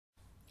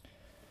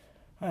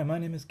Hi, my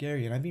name is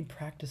Gary, and I've been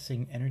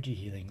practicing energy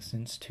healing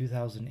since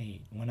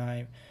 2008 when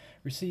I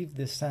received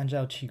this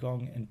Jiao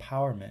Qigong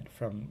empowerment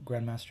from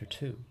Grandmaster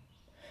 2.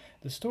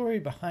 The story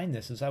behind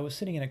this is I was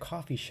sitting in a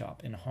coffee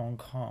shop in Hong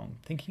Kong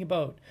thinking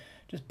about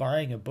just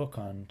buying a book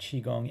on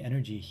Qigong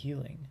energy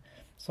healing.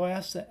 So I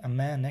asked a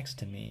man next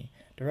to me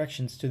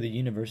directions to the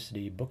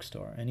university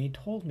bookstore, and he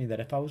told me that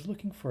if I was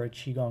looking for a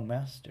Qigong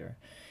master,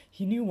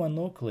 he knew one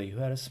locally who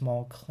had a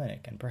small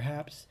clinic, and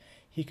perhaps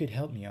he could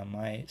help me on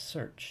my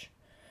search.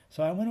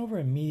 So I went over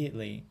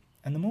immediately,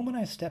 and the moment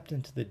I stepped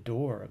into the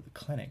door of the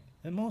clinic,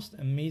 the most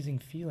amazing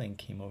feeling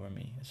came over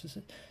me. It's just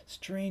a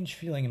strange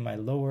feeling in my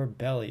lower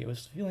belly. It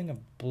was a feeling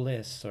of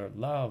bliss or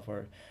love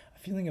or a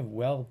feeling of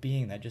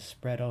well-being that just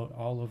spread out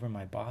all over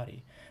my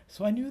body.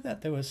 So I knew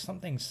that there was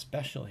something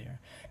special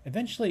here.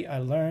 Eventually, I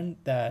learned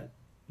that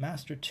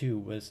Master 2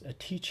 was a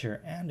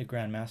teacher and a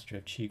Grandmaster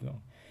of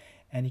Qigong,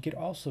 and he could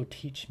also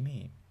teach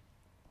me.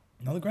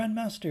 Now, the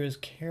Grandmaster is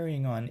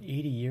carrying on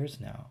 80 years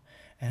now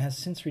and has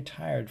since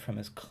retired from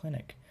his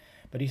clinic,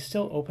 but he's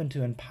still open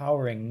to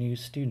empowering new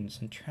students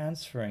and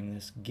transferring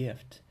this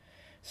gift.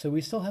 So we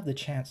still have the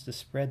chance to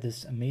spread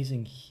this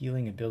amazing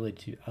healing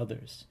ability to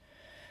others.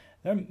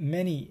 There are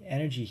many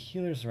energy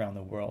healers around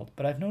the world,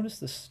 but I've noticed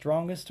the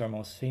strongest or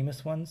most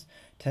famous ones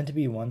tend to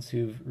be ones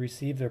who've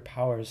received their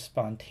powers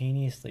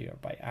spontaneously or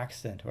by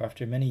accident or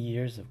after many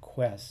years of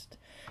quest.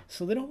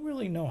 So they don't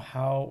really know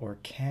how or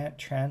can't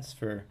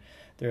transfer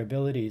their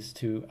abilities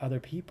to other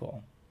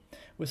people.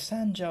 With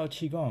Jiao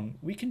Qigong,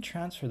 we can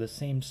transfer the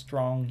same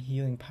strong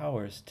healing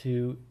powers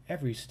to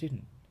every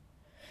student.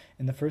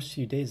 In the first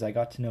few days I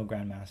got to know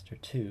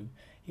Grandmaster 2.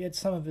 He had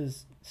some of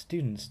his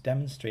students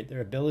demonstrate their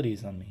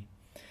abilities on me.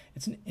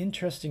 It's an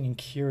interesting and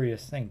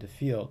curious thing to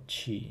feel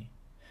qi,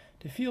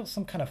 to feel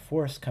some kind of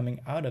force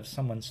coming out of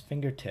someone's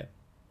fingertip.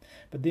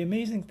 But the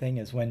amazing thing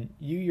is when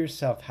you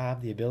yourself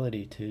have the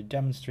ability to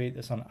demonstrate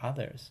this on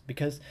others.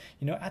 Because,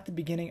 at the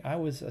beginning I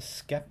was a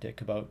skeptic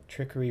about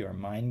trickery or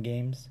mind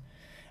games.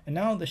 And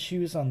now the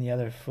shoe's on the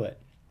other foot.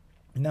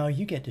 Now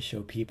you get to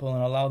show people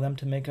and allow them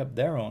to make up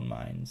their own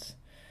minds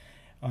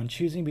on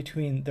choosing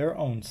between their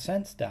own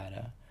sense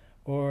data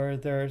or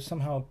their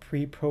somehow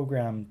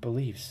pre-programmed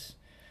beliefs.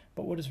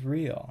 But what is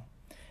real?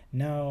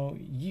 Now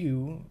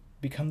you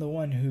become the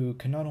one who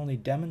can not only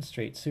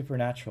demonstrate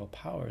supernatural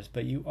powers,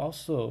 but you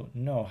also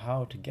know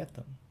how to get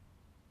them.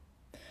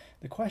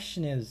 The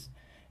question is,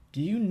 do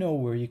you know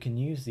where you can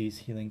use these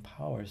healing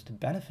powers to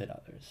benefit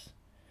others?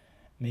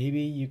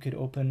 Maybe you could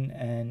open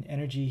an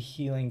energy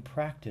healing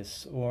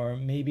practice, or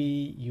maybe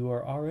you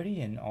are already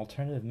in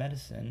alternative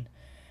medicine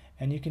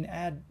and you can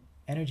add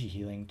energy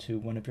healing to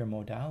one of your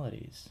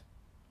modalities.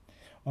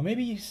 Or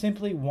maybe you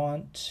simply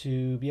want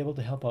to be able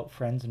to help out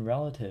friends and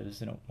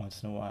relatives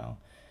once in a while.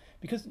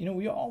 Because,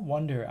 we all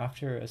wonder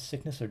after a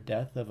sickness or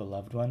death of a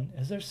loved one,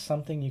 is there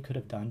something you could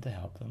have done to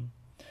help them?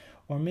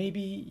 Or maybe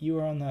you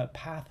are on the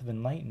path of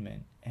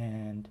enlightenment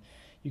and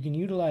you can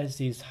utilize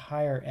these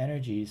higher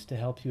energies to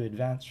help you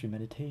advance through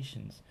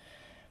meditations.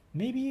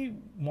 Maybe you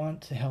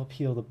want to help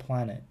heal the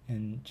planet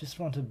and just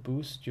want to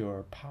boost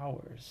your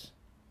powers.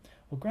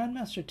 Well,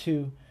 Grandmaster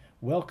 2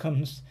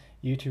 welcomes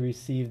you to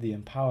receive the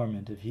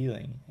empowerment of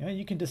healing.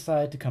 You can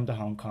decide to come to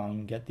Hong Kong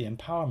and get the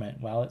empowerment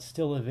while it's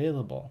still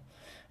available.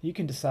 You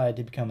can decide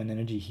to become an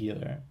energy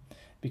healer,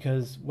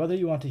 because whether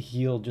you want to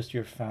heal just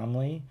your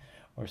family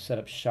or set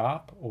up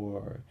shop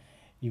or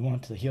you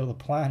want to heal the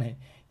planet,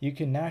 you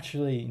can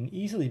naturally and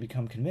easily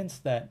become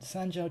convinced that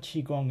Jiao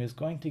Qigong is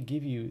going to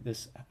give you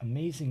this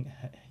amazing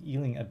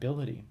healing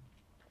ability.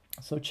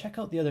 So check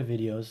out the other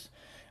videos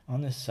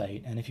on this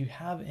site, and if you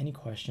have any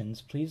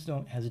questions, please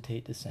don't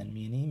hesitate to send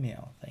me an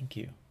email. Thank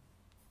you.